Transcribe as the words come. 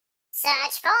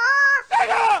Search for...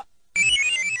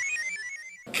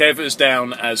 Kev is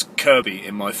down as Kirby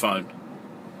in my phone.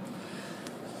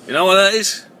 You know what that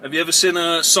is? Have you ever seen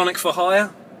a Sonic for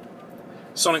Hire?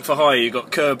 Sonic for Hire, you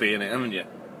got Kirby in it, haven't you?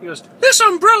 He goes, "This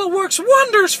umbrella works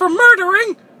wonders for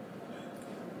murdering!"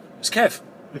 It's Kev.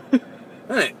 Isn't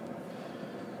it?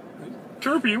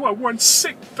 Kirby, you are one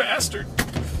sick bastard.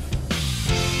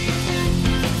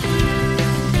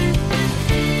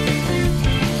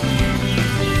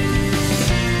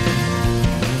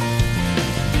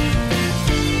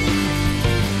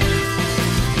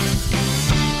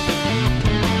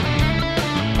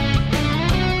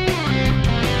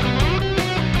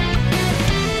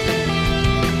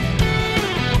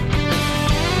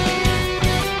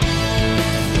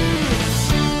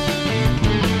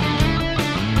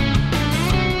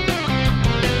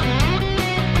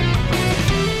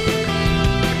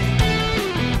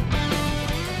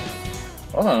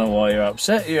 I don't know why you're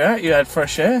upset. You're out, you had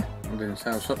fresh air. I didn't say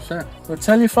I was upset. Well,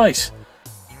 tell your face.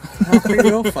 I'll feel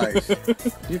your face.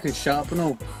 You can sharpen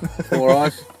all. 4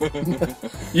 eyes.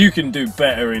 You can do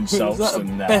better insults Is that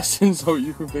than the that. best insult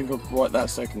you can think of right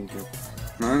that second?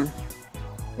 No?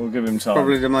 We'll give him time.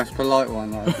 Probably the most polite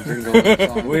one that I can think of at the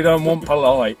time. We don't want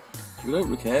polite. We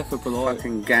don't care for polite.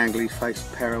 Fucking gangly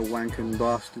faced pair of wanking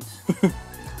bastards.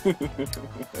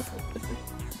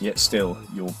 Yet still,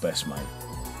 your best mate.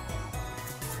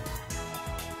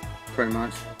 Pretty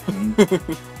much.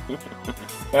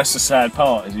 That's the sad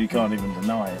part, is you can't even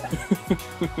deny it.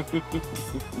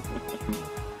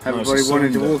 Everybody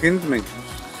wanted to walk into me.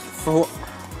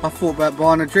 I thought about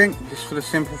buying a drink just for the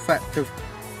simple fact of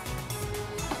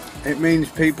it means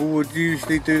people would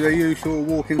usually do their usual,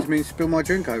 walk into me and spill my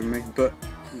drink over me, but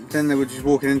then they were just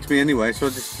walking into me anyway, so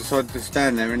I just decided to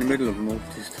stand there in the middle of them all,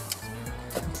 just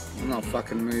not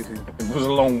fucking moving. It was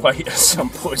a long wait at some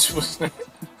points, wasn't it?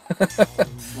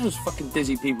 Those fucking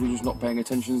dizzy people just not paying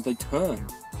attention as they turn.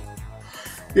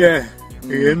 Yeah,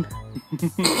 Ian.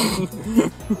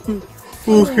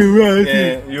 Walking around.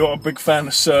 Yeah, you're a big fan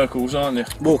of circles, aren't you?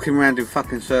 Walking around in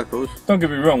fucking circles. Don't get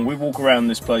me wrong, we walk around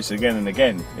this place again and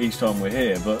again each time we're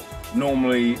here, but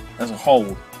normally as a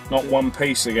whole, not one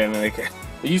piece again and again.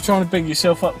 Are you trying to big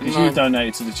yourself up because you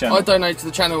donated to the channel? I donate to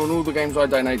the channel and all the games I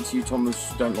donate to you,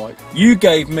 Thomas, don't like. You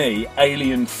gave me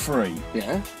Alien 3.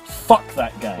 Yeah? Fuck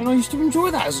that game. And I used to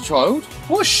enjoy that as a child.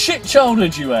 What a shit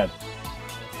childhood you had.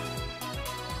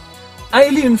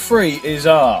 Alien 3 is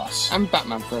arse. And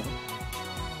Batman Forever.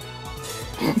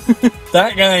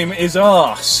 That game is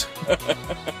arse.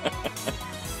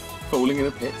 Falling in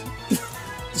a pit.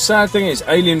 The sad thing is,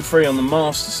 Alien 3 on the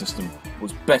Master System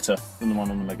was better than the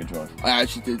one on the Mega Drive. I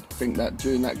actually did think that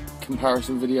during that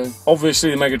comparison video.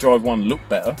 Obviously the Mega Drive 1 looked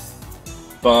better,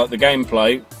 but the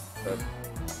gameplay,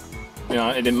 you know,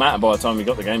 it didn't matter by the time we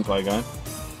got the gameplay going.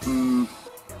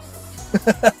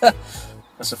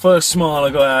 That's the first smile I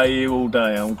got out of you all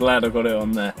day. I'm glad I got it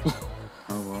on there.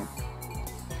 Oh well.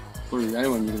 Probably the only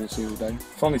one you're going to see all day.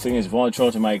 Funny thing is, if I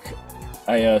tried to make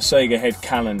a Sega head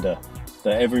calendar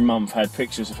that every month had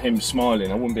pictures of him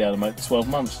smiling, I wouldn't be able to make the 12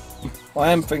 months.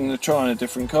 I am thinking of trying a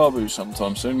different car boost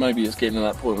sometime soon. Maybe it's getting to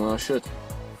that point where I should.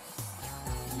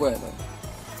 Where though?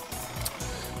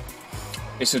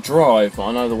 It's a drive, but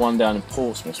I know the one down in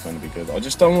Portsmouth's going to be good. I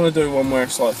just don't want to do one where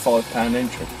it's like £5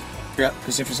 entry. Yeah.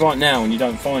 Because if it's like now and you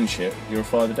don't find shit, you're a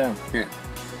fiver down. Yeah.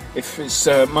 If it's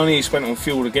money you spent on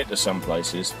fuel to get to some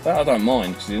places, that I don't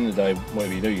mind, because at the end of the day,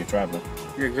 whatever you do, you're travelling.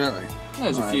 Yeah, exactly.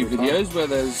 There's a few videos where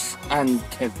there's and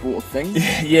Kev bought a thing.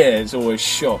 Yeah, it's always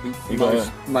shot.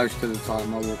 Most of the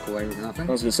time I walk away with nothing.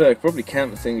 I was going to say, I could probably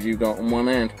count the things you got on one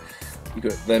hand. You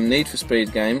got them Need for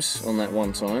Speed games on that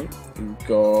one time. You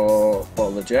got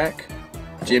Bottle of Jack,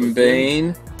 Jim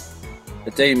Beam,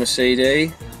 a Dima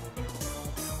CD,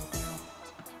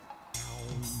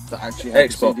 That actually had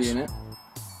Xbox. a CD in it.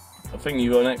 I think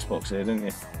you got an Xbox here, didn't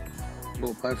you?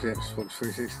 Bought both the Xbox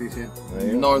 360s, yeah. There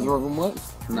you go. Neither of them worked.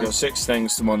 You No. got 6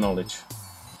 things to my knowledge.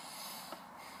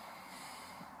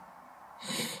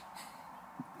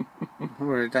 I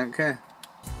really don't care.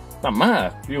 Doesn't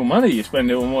matter. Your money, you spend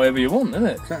it on whatever you want, isn't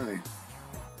it? Exactly.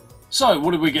 So,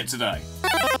 what did we get today?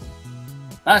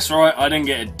 That's right, I didn't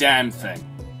get a damn thing.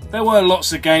 There were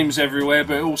lots of games everywhere,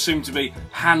 but it all seemed to be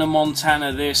Hannah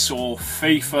Montana this or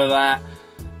FIFA that.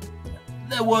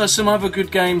 There were some other good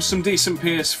games, some decent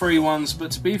PS3 ones,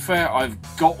 but to be fair, I've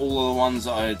got all of the ones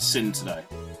that I had seen today.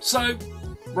 So,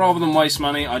 rather than waste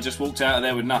money, I just walked out of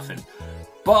there with nothing.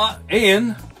 But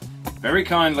Ian, very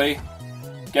kindly,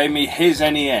 gave me his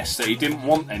NES that he didn't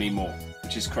want anymore,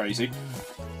 which is crazy.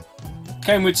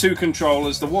 Came with 2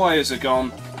 controllers, the wires are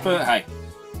gone, but hey,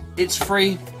 it's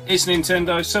free, it's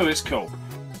Nintendo, so it's cool.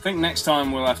 think next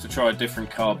time we'll have to try a different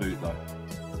car boot though.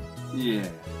 Yeah,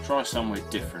 try somewhere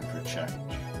different for a change.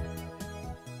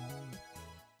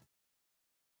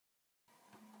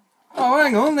 Oh,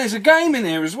 hang on, there's a game in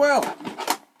here as well.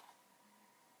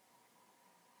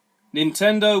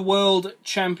 Nintendo World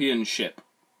Championship.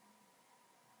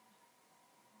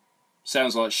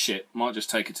 Sounds like shit. Might just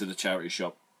take it to the charity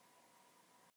shop.